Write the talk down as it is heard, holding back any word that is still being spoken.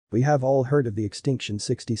We have all heard of the extinction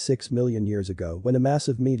 66 million years ago when a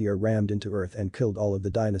massive meteor rammed into Earth and killed all of the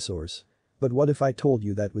dinosaurs. But what if I told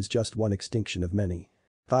you that was just one extinction of many?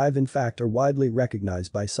 5 in fact are widely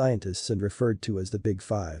recognized by scientists and referred to as the Big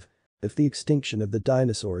Five. If the extinction of the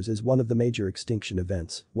dinosaurs is one of the major extinction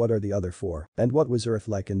events, what are the other 4? And what was Earth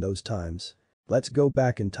like in those times? Let's go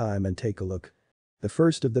back in time and take a look. The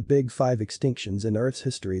first of the Big Five extinctions in Earth's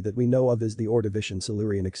history that we know of is the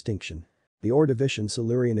Ordovician-Silurian Extinction. The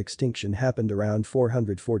Ordovician-Silurian Extinction happened around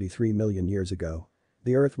 443 million years ago.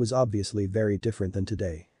 The Earth was obviously very different than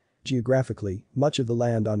today. Geographically, much of the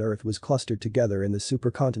land on Earth was clustered together in the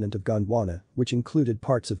supercontinent of Gondwana, which included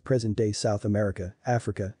parts of present-day South America,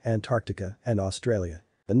 Africa, Antarctica, and Australia.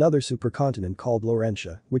 Another supercontinent called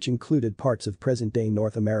Laurentia, which included parts of present-day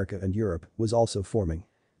North America and Europe, was also forming.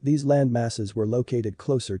 These land masses were located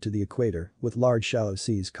closer to the equator, with large shallow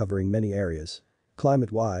seas covering many areas.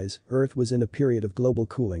 Climate-wise, Earth was in a period of global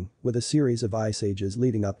cooling, with a series of ice ages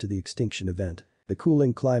leading up to the extinction event. The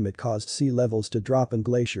cooling climate caused sea levels to drop and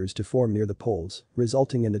glaciers to form near the poles,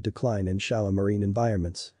 resulting in a decline in shallow marine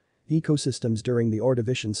environments. Ecosystems during the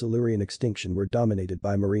Ordovician-Silurian extinction were dominated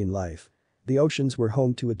by marine life. The oceans were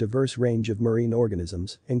home to a diverse range of marine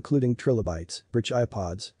organisms, including trilobites,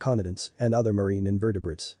 brachiopods, conidants, and other marine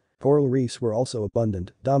invertebrates. Coral reefs were also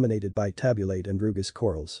abundant, dominated by tabulate and rugose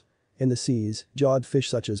corals. In the seas, jawed fish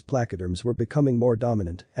such as placoderms were becoming more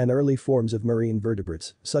dominant, and early forms of marine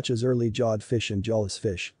vertebrates, such as early jawed fish and jawless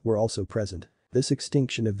fish, were also present. This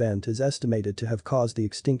extinction event is estimated to have caused the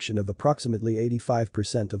extinction of approximately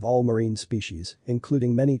 85% of all marine species,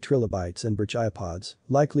 including many trilobites and brachiopods,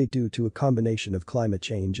 likely due to a combination of climate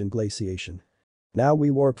change and glaciation. Now we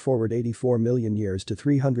warp forward 84 million years to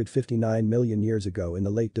 359 million years ago in the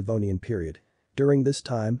Late Devonian period. During this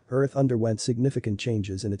time, Earth underwent significant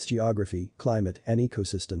changes in its geography, climate, and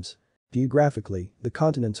ecosystems. Geographically, the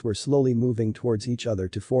continents were slowly moving towards each other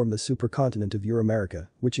to form the supercontinent of Euramerica,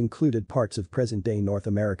 which included parts of present-day North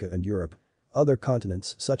America and Europe. Other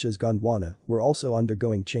continents, such as Gondwana, were also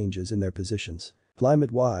undergoing changes in their positions.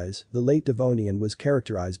 Climate-wise, the Late Devonian was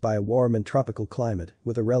characterized by a warm and tropical climate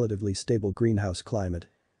with a relatively stable greenhouse climate.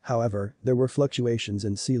 However, there were fluctuations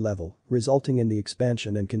in sea level, resulting in the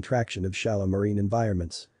expansion and contraction of shallow marine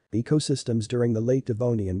environments. Ecosystems during the Late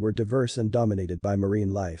Devonian were diverse and dominated by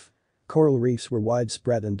marine life. Coral reefs were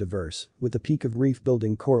widespread and diverse, with the peak of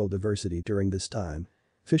reef-building coral diversity during this time.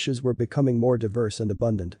 Fishes were becoming more diverse and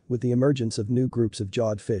abundant, with the emergence of new groups of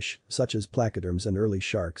jawed fish, such as placoderms and early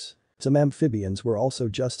sharks. Some amphibians were also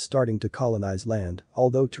just starting to colonize land,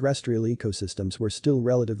 although terrestrial ecosystems were still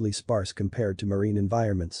relatively sparse compared to marine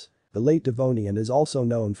environments. The Late Devonian is also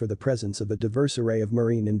known for the presence of a diverse array of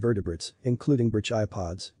marine invertebrates, including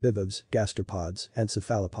brachiopods, bivalves, gastropods, and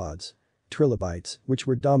cephalopods. Trilobites, which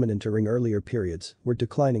were dominant during earlier periods, were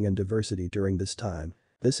declining in diversity during this time.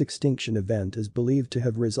 This extinction event is believed to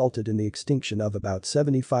have resulted in the extinction of about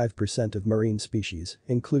 75% of marine species,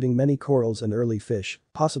 including many corals and early fish,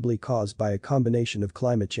 possibly caused by a combination of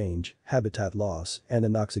climate change, habitat loss, and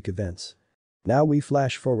anoxic events. Now we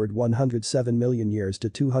flash forward 107 million years to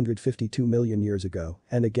 252 million years ago,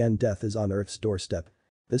 and again death is on Earth's doorstep.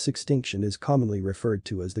 This extinction is commonly referred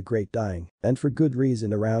to as the Great Dying, and for good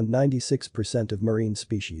reason. Around 96% of marine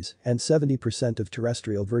species and 70% of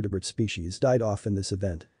terrestrial vertebrate species died off in this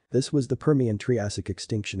event. This was the Permian-Triassic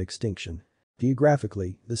Extinction.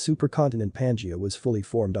 Geographically, the supercontinent Pangaea was fully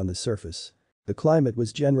formed on the surface. The climate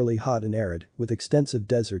was generally hot and arid, with extensive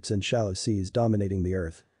deserts and shallow seas dominating the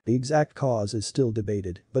Earth. The exact cause is still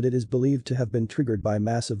debated, but it is believed to have been triggered by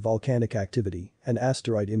massive volcanic activity, an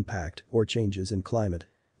asteroid impact, or changes in climate.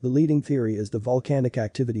 The leading theory is the volcanic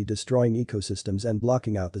activity destroying ecosystems and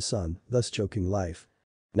blocking out the sun, thus choking life.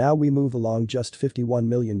 Now we move along just 51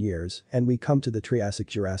 million years, and we come to the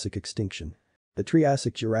Triassic-Jurassic Extinction. The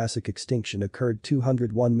Triassic-Jurassic Extinction occurred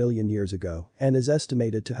 201 million years ago and is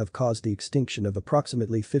estimated to have caused the extinction of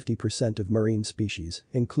approximately 50% of marine species,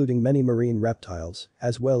 including many marine reptiles,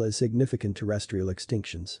 as well as significant terrestrial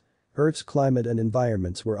extinctions. Earth's climate and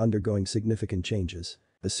environments were undergoing significant changes.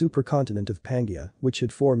 The supercontinent of Pangaea, which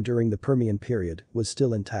had formed during the Permian period, was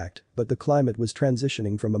still intact, but the climate was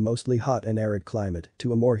transitioning from a mostly hot and arid climate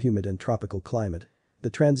to a more humid and tropical climate.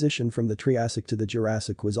 The transition from the Triassic to the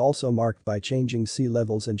Jurassic was also marked by changing sea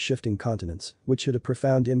levels and shifting continents, which had a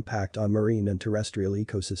profound impact on marine and terrestrial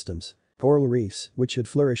ecosystems. Coral reefs, which had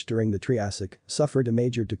flourished during the Triassic, suffered a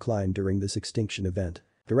major decline during this extinction event.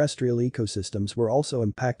 Terrestrial ecosystems were also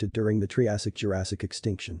impacted during the Triassic-Jurassic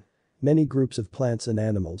Extinction. Many groups of plants and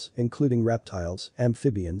animals, including reptiles,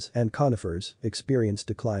 amphibians, and conifers, experienced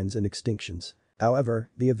declines and extinctions. However,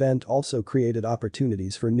 the event also created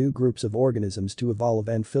opportunities for new groups of organisms to evolve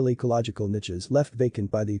and fill ecological niches left vacant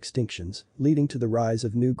by the extinctions, leading to the rise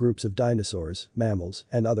of new groups of dinosaurs, mammals,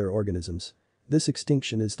 and other organisms. This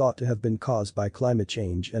extinction is thought to have been caused by climate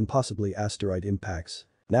change and possibly asteroid impacts.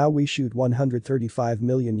 Now we shoot 135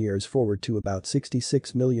 million years forward to about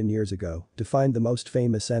 66 million years ago to find the most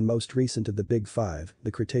famous and most recent of the Big Five,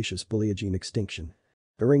 the Cretaceous-Paleogene Extinction.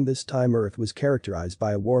 During this time Earth was characterized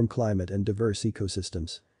by a warm climate and diverse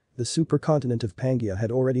ecosystems. The supercontinent of Pangaea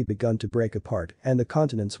had already begun to break apart and the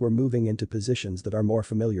continents were moving into positions that are more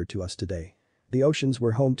familiar to us today. The oceans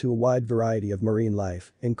were home to a wide variety of marine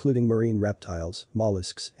life, including marine reptiles,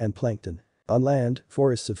 mollusks, and plankton. On land,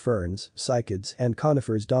 forests of ferns, cycads, and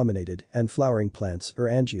conifers dominated, and flowering plants, or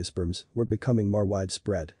angiosperms, were becoming more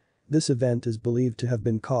widespread. This event is believed to have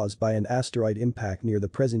been caused by an asteroid impact near the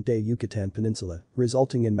present-day Yucatan Peninsula,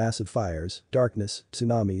 resulting in massive fires, darkness,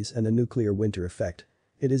 tsunamis, and a nuclear winter effect.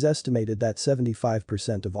 It is estimated that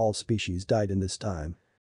 75% of all species died in this time.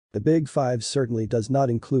 The Big Five certainly does not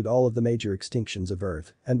include all of the major extinctions of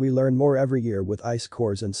Earth, and we learn more every year with ice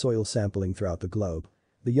cores and soil sampling throughout the globe.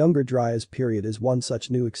 The Younger Dryas period is one such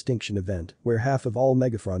new extinction event, where half of all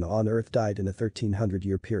megafauna on Earth died in a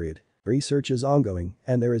 1300-year period. Research is ongoing,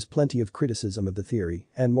 and there is plenty of criticism of the theory,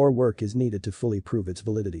 and more work is needed to fully prove its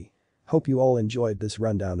validity. Hope you all enjoyed this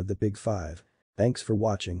rundown of the Big Five. Thanks for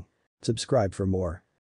watching. Subscribe for more.